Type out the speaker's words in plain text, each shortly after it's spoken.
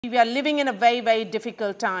We are living in a very, very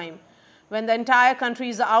difficult time when the entire country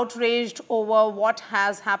is outraged over what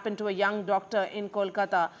has happened to a young doctor in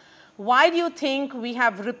Kolkata. Why do you think we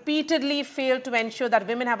have repeatedly failed to ensure that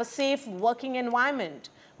women have a safe working environment,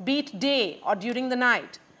 be it day or during the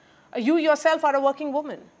night? You yourself are a working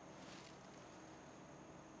woman.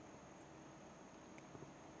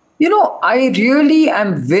 You know, I really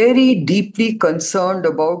am very deeply concerned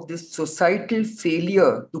about this societal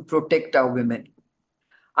failure to protect our women.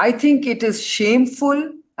 I think it is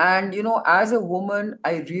shameful. And, as a woman,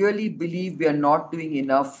 I really believe we are not doing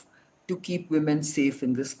enough to keep women safe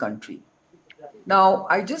in this country. Now,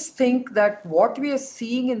 I just think that what we are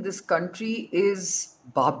seeing in this country is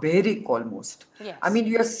barbaric almost. I Yes. mean,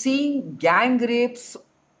 we are seeing gang rapes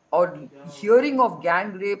or hearing of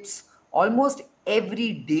gang rapes almost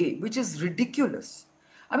every day, which is ridiculous.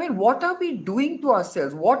 I mean, what are we doing to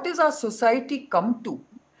ourselves? What is our society come to?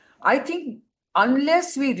 I think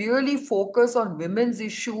unless we really focus on women's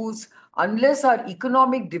issues, unless our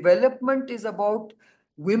economic development is about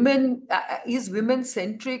women, is women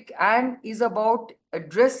centric and is about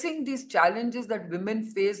addressing these challenges that women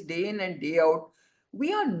face day in and day out,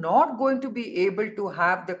 we are not going to be able to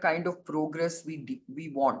have the kind of progress we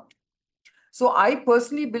want. So I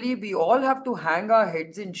personally believe we all have to hang our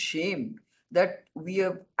heads in shame that we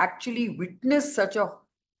have actually witnessed such a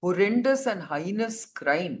horrendous and heinous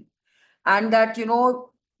crime. And that,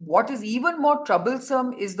 what is even more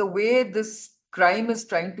troublesome is the way this crime is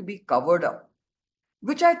trying to be covered up,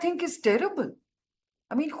 which I think is terrible.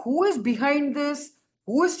 I mean, who is behind this?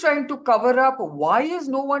 Who is trying to cover up? Why is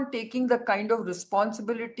no one taking the kind of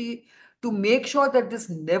responsibility to make sure that this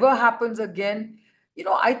never happens again?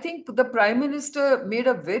 I think the Prime Minister made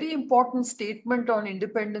a very important statement on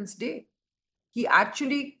Independence Day. He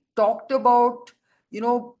actually talked about,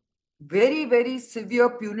 very, very severe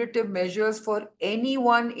punitive measures for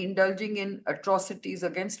anyone indulging in atrocities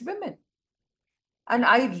against women. And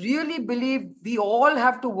I really believe we all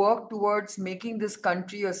have to work towards making this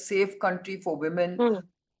country a safe country for women.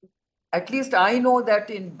 At least I know that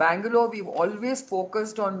in Bangalore, we've always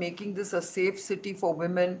focused on making this a safe city for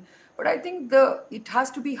women. But I think it has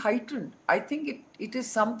to be heightened. I think it is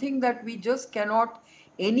something that we just cannot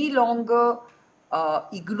any longer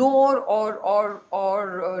ignore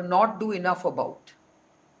or not do enough about.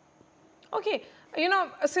 Okay,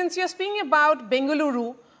 since you're speaking about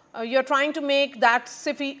Bengaluru, you're trying to make that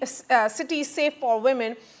city safe for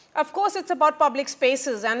women. Of course, it's about public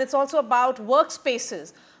spaces and it's also about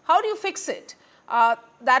workspaces. How do you fix it?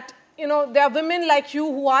 There are women like you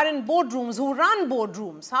who are in boardrooms, who run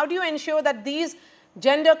boardrooms. How do you ensure that these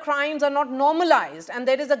gender crimes are not normalized and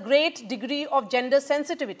there is a great degree of gender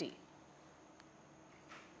sensitivity?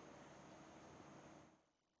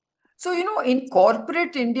 So, in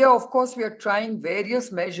corporate India, of course, we are trying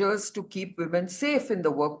various measures to keep women safe in the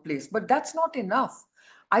workplace, but that's not enough.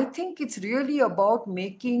 I think it's really about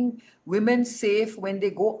making women safe when they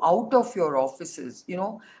go out of your offices,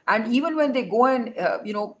 and even when they go and,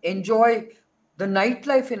 enjoy the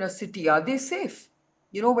nightlife in a city, are they safe?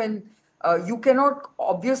 When you cannot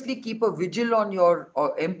obviously keep a vigil on your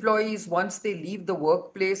employees once they leave the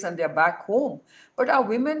workplace and they're back home. But are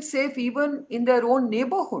women safe even in their own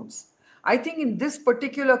neighborhoods? I think in this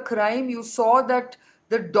particular crime, you saw that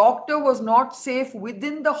the doctor was not safe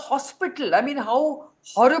within the hospital. I mean, how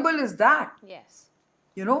horrible is that? Yes.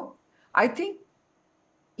 I think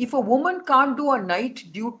if a woman can't do a night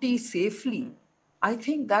duty safely, I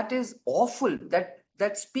think that is awful.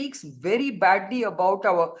 That speaks very badly about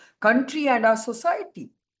our country and our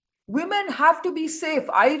society. Women have to be safe.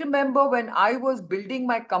 I remember when I was building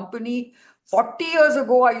my company 40 years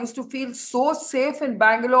ago, I used to feel so safe in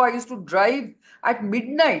Bangalore. I used to drive at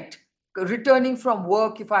midnight, returning from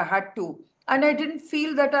work if I had to. And I didn't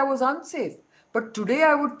feel that I was unsafe. But today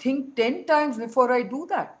I would think 10 times before I do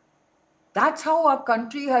that. That's how our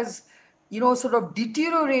country has, sort of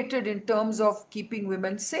deteriorated in terms of keeping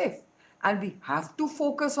women safe. And we have to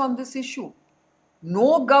focus on this issue.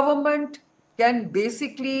 No government can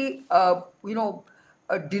basically,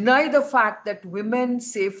 deny the fact that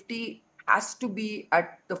women's safety has to be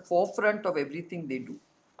at the forefront of everything they do.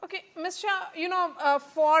 Okay, Ms. Shah,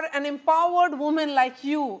 for an empowered woman like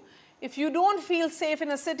you, if you don't feel safe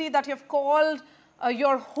in a city that you've called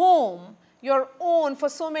your home, your own for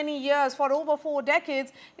so many years, for over 4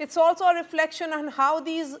 decades, it's also a reflection on how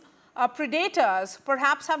these predators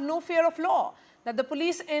perhaps have no fear of law, that the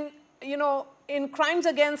police in crimes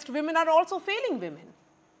against women are also failing women.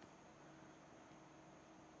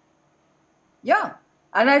 Yeah.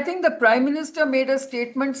 And I think the Prime Minister made a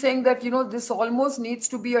statement saying that, this almost needs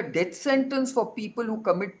to be a death sentence for people who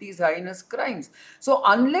commit these heinous crimes. So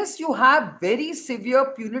unless you have very severe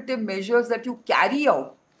punitive measures that you carry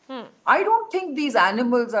out, I don't think these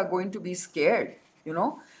animals are going to be scared.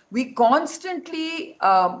 We constantly,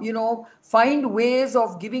 find ways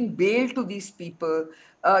of giving bail to these people.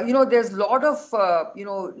 There's a lot of,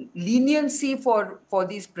 leniency for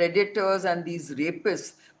these predators and these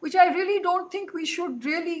rapists, which I really don't think we should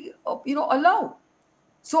really, allow.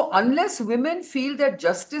 So unless women feel that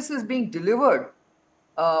justice is being delivered,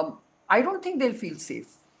 I don't think they'll feel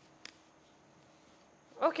safe.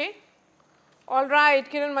 Okay. All right,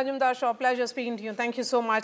 Kiran Mazumdar Shaw, pleasure speaking to you. Thank you so much.